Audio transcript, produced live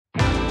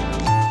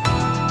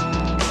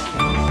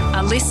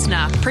a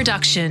listener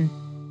production.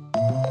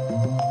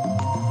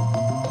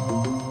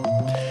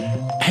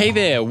 Hey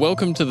there,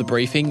 welcome to The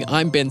Briefing.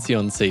 I'm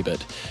Bension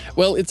Siebert.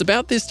 Well, it's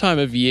about this time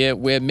of year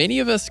where many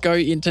of us go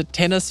into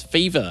tennis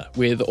fever,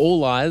 with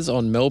all eyes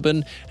on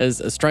Melbourne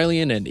as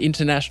Australian and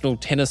international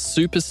tennis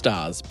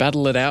superstars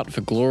battle it out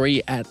for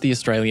glory at the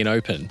Australian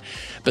Open.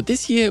 But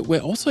this year, we're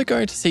also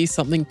going to see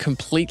something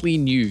completely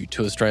new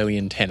to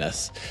Australian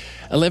tennis.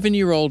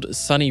 11-year-old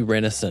Sonny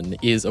Rennison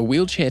is a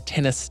wheelchair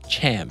tennis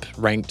champ,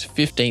 ranked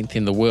 15th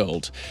in the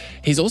world.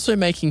 He's also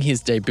making his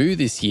debut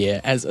this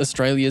year as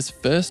Australia's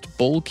first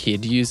ball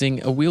kid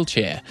using a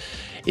wheelchair.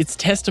 It's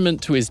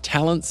testament to his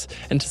talents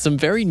and to some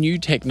very new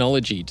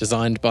technology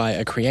designed by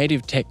a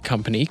creative tech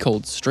company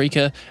called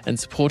Streaker and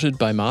supported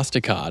by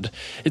MasterCard.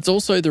 It's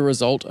also the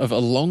result of a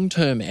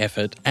long-term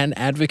effort and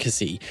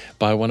advocacy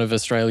by one of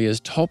Australia's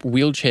top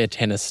wheelchair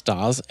tennis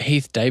stars,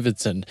 Heath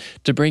Davidson,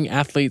 to bring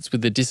athletes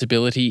with a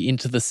disability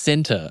into the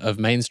centre of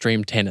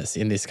mainstream tennis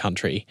in this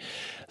country.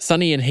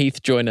 Sonny and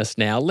Heath join us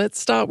now. Let's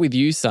start with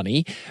you,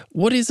 Sonny.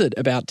 What is it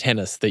about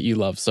tennis that you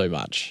love so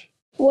much?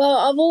 Well,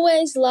 I've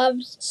always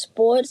loved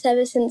sports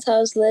ever since I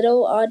was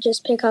little. I'd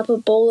just pick up a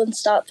ball and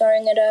start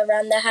throwing it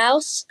around the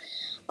house.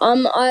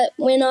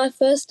 When I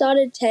first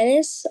started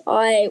tennis,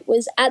 I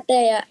was at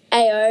the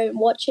AO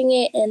watching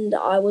it and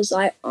I was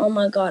like, oh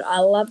my God, I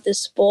love this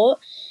sport.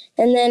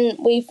 And then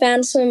we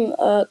found some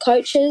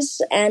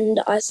coaches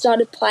and I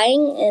started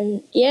playing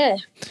and yeah.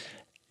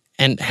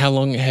 And how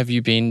long have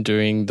you been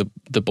doing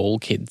the ball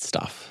kid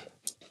stuff?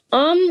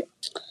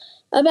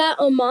 About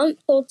a month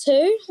or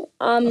two.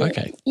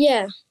 Okay.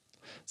 Yeah.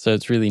 So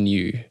it's really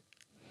new.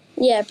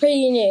 Yeah,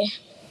 pretty new.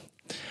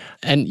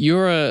 And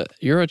you're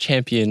a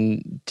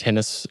champion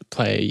tennis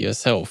player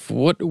yourself.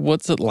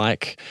 What's it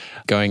like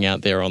going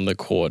out there on the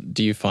court?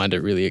 Do you find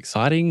it really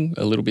exciting,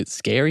 a little bit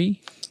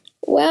scary?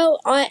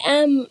 Well, I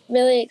am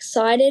really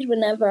excited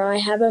whenever I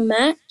have a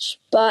match,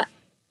 but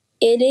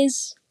it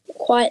is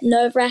quite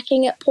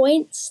nerve-wracking at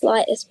points,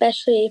 like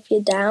especially if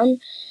you're down.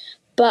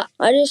 But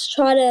I just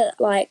try to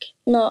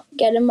not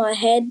get in my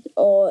head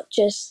or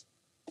just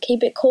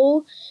keep it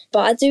cool. But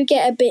I do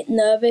get a bit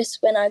nervous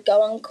when I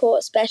go on court,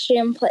 especially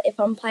if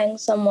I'm playing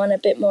someone a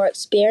bit more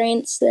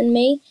experienced than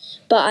me.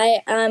 But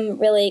I am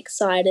really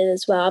excited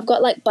as well. I've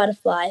got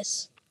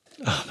butterflies.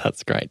 Oh,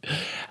 that's great.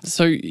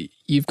 So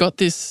you've got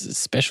this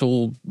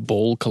special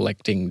ball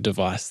collecting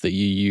device that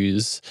you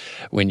use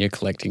when you're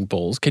collecting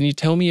balls. Can you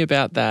tell me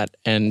about that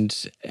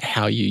and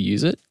how you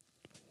use it?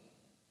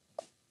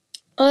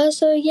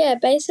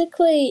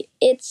 Basically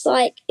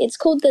it's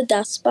called the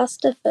dust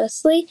buster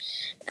firstly,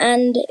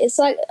 and it's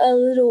like a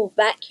little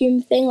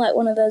vacuum thing, like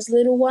one of those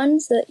little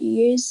ones that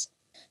you use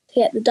to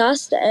get the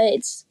dust.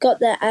 It's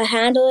got a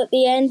handle at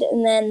the end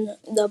and then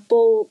the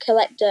ball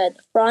collector at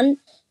the front.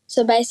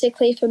 So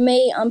basically for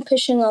me, I'm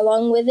pushing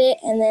along with it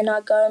and then I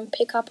go and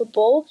pick up a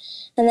ball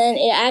and then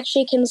it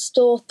actually can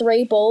store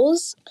 3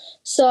 balls.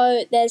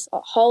 So there's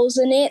holes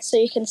in it so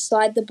you can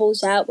slide the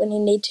balls out when you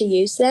need to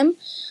use them.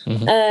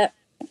 Mm-hmm.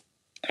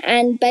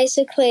 And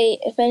basically,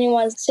 if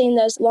anyone's seen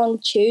those long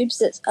tubes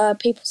that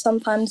people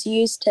sometimes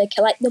use to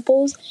collect the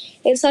balls,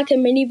 it's like a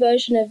mini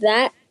version of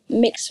that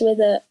mixed with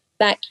a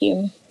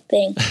vacuum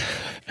thing.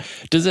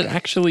 Does it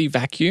actually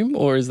vacuum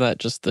or is that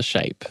just the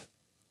shape?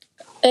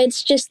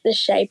 It's just the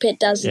shape. It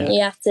doesn't.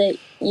 You have to,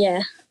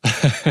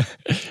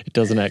 It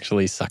doesn't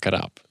actually suck it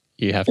up.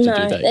 You have to do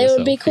that yourself. No, it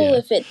would be cool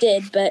if it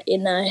did, but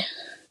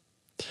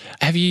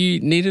Have you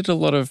needed a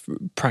lot of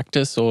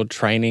practice or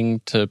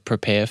training to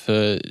prepare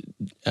for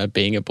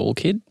being a ball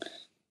kid?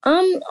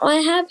 I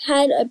have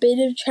had a bit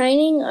of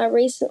training. I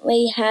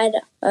recently had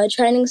a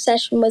training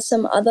session with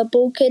some other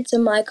ball kids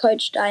and my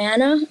coach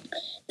Diana.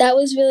 That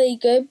was really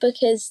good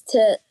because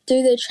to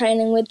do the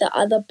training with the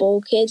other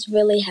ball kids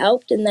really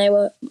helped and they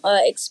were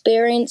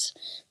experienced.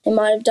 They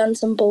might have done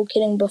some ball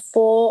kidding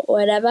before or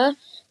whatever.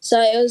 So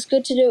it was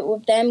good to do it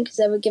with them because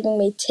they were giving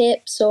me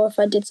tips or if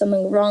I did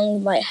something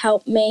wrong,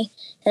 help me.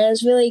 And it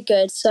was really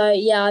good. So,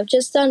 I've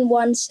just done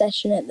one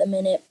session at the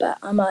minute, but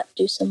I might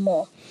do some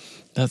more.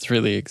 That's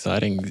really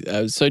exciting.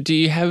 So do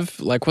you have,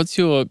 what's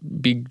your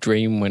big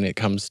dream when it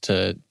comes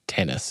to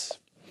tennis?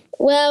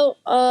 Well,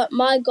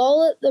 my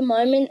goal at the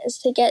moment is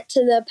to get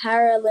to the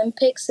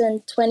Paralympics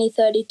in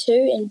 2032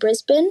 in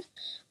Brisbane.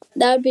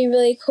 That would be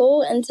really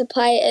cool. And to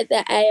play at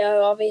the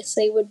AO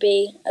obviously would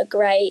be a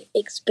great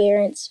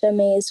experience for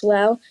me as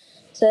well.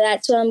 So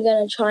that's what I'm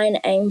going to try and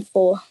aim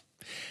for.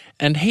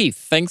 And Heath,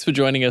 thanks for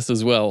joining us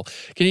as well.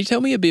 Can you tell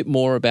me a bit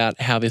more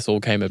about how this all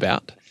came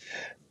about?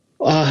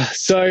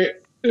 So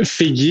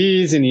for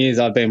years and years,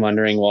 I've been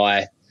wondering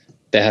why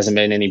there hasn't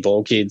been any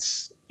ball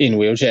kids in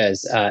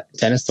wheelchairs at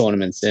tennis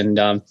tournaments. And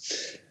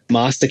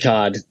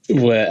MasterCard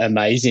were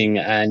amazing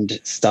and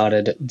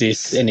started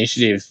this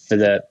initiative for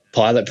the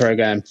pilot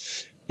program,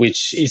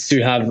 which is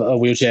to have a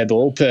wheelchair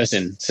ball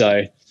person.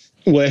 So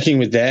working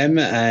with them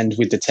and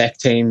with the tech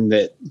team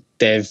that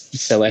they've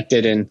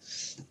selected and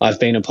I've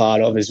been a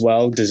part of as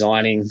well,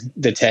 designing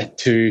the tech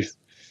to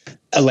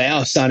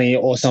allow Sonny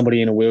or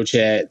somebody in a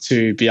wheelchair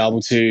to be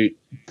able to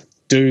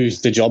do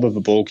the job of a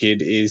ball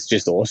kid is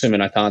just awesome,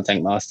 and I can't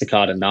thank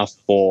MasterCard enough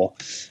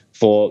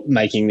for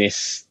making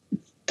this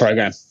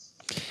program.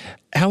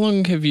 How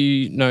long have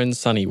you known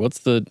Sonny? What's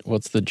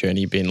the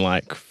journey been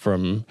like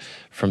from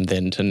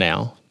then to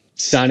now?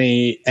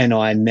 Sonny and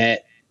I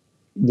met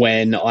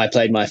when I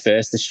played my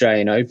first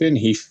Australian Open.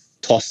 He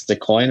tossed the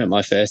coin at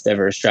my first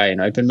ever Australian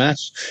Open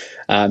match.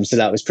 So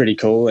that was pretty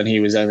cool. And he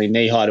was only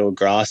knee-high to a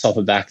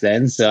grasshopper back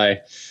then. So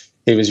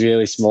he was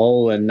really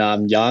small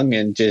and young,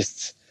 and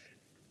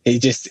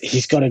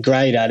he's got a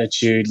great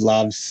attitude,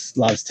 loves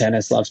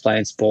tennis, loves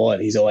playing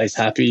sport. He's always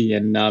happy.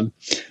 And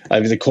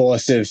over the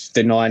course of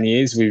the 9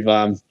 years, we've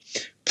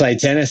played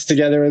tennis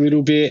together a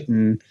little bit.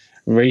 And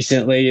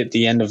recently, at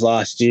the end of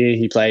last year,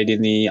 he played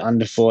in the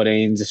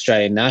under-14s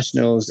Australian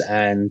Nationals,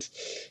 and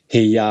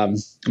he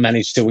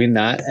managed to win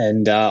that.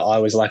 And I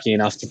was lucky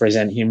enough to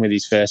present him with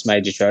his first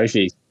major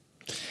trophy.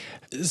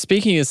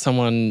 Speaking as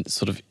someone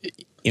sort of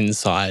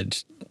inside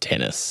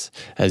tennis,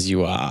 as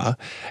you are,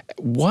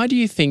 why do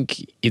you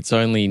think it's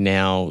only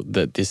now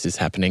that this is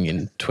happening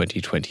in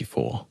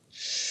 2024?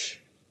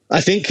 I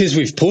think because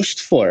we've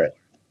pushed for it.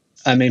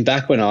 I mean,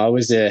 back when I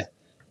was a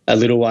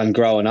little one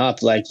growing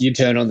up, like, you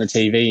turn on the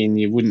TV and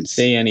you wouldn't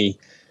see any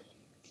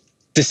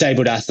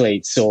disabled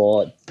athletes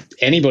or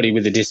anybody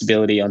with a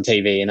disability on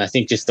TV. And I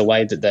think just the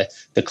way that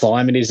the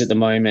climate is at the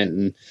moment,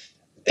 and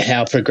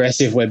how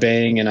progressive we're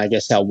being, and I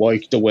guess how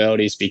woke the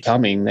world is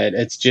becoming, that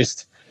it's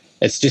just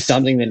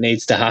something that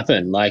needs to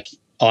happen. Like,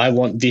 I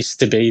want this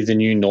to be the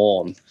new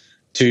norm,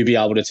 to be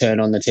able to turn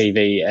on the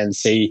TV and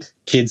see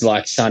kids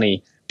like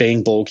Sonny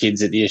being ball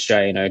kids at the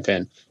Australian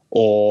Open,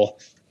 or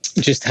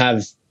just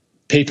have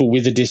people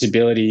with a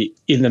disability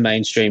in the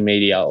mainstream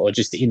media or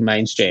just in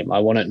mainstream. I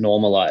want it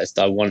normalised.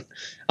 I want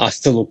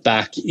us to look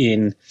back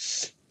in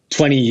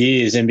 20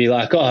 years and be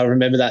like, oh, I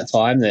remember that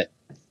time that,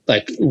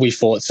 like, we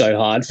fought so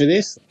hard for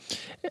this.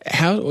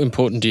 How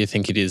important do you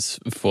think it is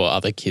for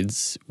other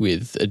kids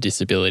with a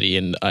disability?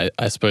 And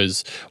I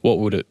suppose, what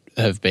would it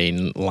have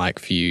been like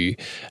for you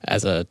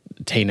as a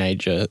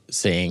teenager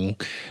seeing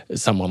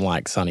someone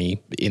like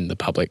Sonny in the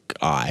public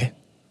eye?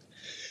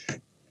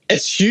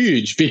 It's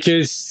huge,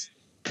 because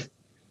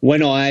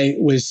when I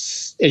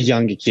was a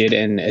younger kid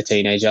and a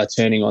teenager,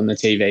 turning on the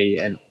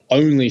TV and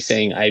only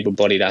seeing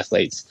able-bodied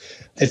athletes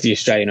at the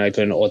Australian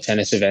Open or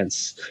tennis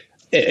events,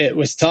 it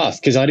was tough,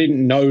 because I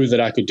didn't know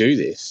that I could do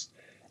this.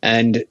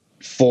 And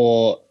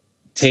for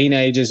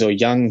teenagers or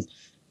young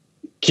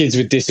kids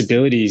with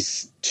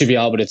disabilities to be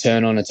able to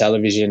turn on a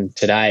television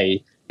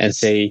today and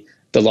see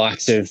the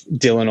likes of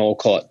Dylan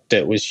Alcott,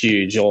 that was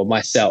huge, or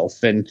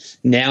myself, and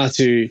now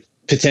to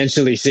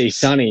potentially see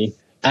Sonny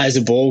as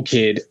a ball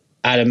kid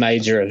at a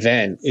major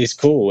event is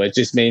cool. It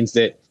just means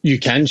that you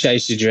can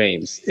chase your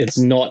dreams. It's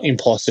not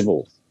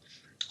impossible.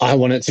 I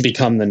want it to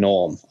become the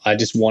norm. I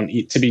just want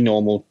it to be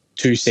normal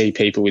to see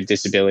people with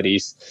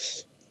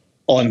disabilities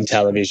on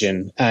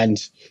television,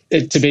 and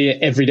it to be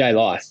everyday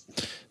life.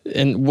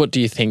 And what do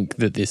you think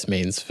that this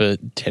means for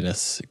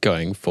tennis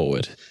going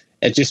forward?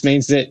 It just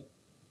means that,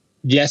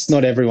 yes,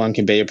 not everyone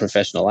can be a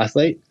professional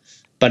athlete,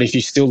 but if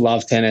you still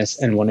love tennis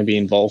and want to be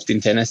involved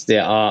in tennis,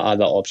 there are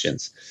other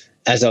options.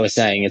 As I was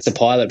saying, it's a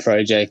pilot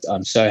project.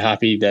 I'm so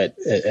happy that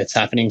it's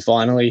happening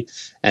finally,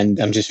 and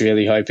I'm just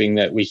really hoping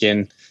that we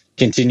can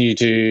continue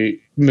to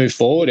move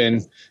forward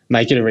and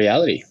make it a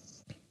reality.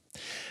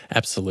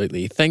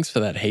 Absolutely. Thanks for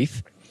that,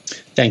 Heath.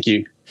 Thank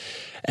you.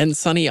 And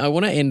Sonny, I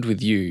want to end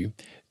with you.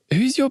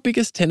 Who's your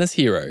biggest tennis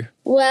hero?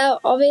 Well,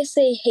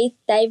 obviously Heath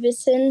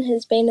Davidson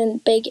has been a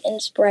big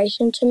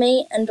inspiration to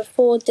me, and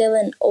before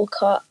Dylan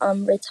Alcott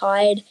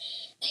retired,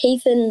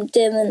 Heath and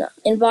Dylan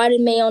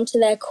invited me onto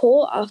their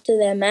court after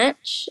their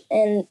match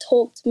and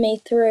talked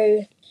me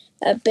through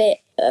a bit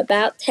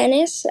about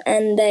tennis,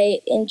 and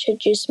they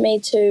introduced me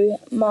to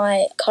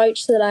my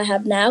coach that I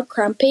have now,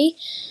 Crumpy.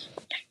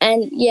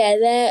 And yeah,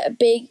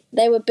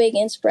 they were big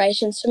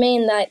inspirations to me,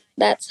 and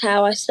that's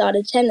how I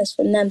started tennis,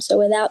 from them. So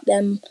without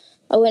them,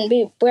 I wouldn't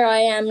be where I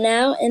am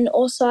now. And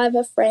also I have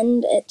a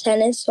friend at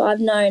tennis who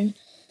I've known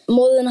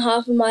more than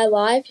half of my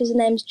life. His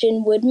name's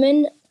Jin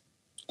Woodman.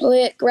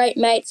 We're great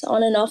mates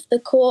on and off the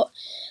court.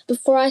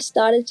 Before I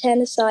started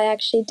tennis, I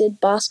actually did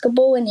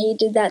basketball, and he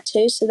did that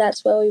too. So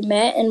that's where we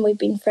met, and we've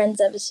been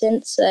friends ever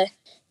since. So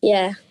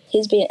yeah,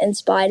 he's been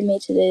inspired me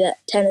to do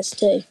that tennis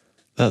too.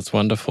 That's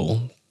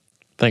wonderful.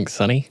 Thanks,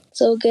 Sonny.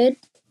 It's all good.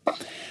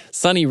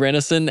 Sonny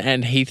Rennison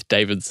and Heath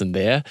Davidson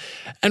there.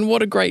 And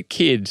what a great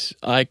kid.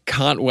 I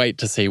can't wait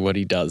to see what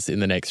he does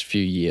in the next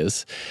few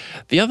years.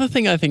 The other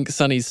thing I think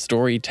Sonny's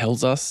story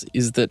tells us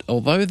is that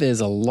although there's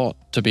a lot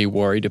to be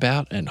worried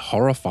about and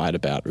horrified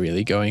about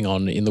really going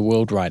on in the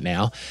world right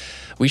now,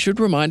 we should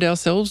remind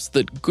ourselves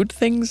that good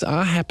things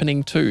are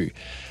happening too.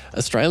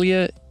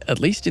 Australia, at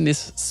least in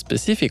this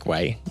specific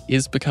way,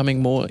 is becoming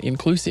more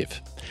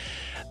inclusive.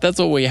 That's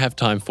all we have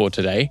time for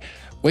today.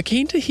 We're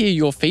keen to hear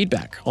your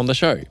feedback on the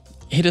show.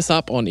 Hit us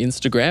up on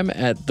Instagram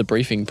at The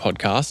Briefing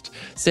Podcast,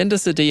 send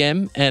us a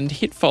DM and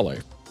hit follow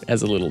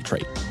as a little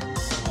treat.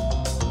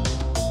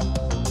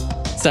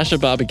 Sasha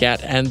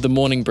Barbagat and the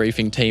Morning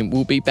Briefing team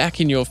will be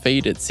back in your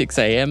feed at 6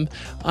 a.m.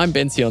 I'm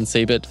Bension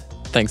Siebert.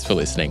 Thanks for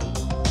listening.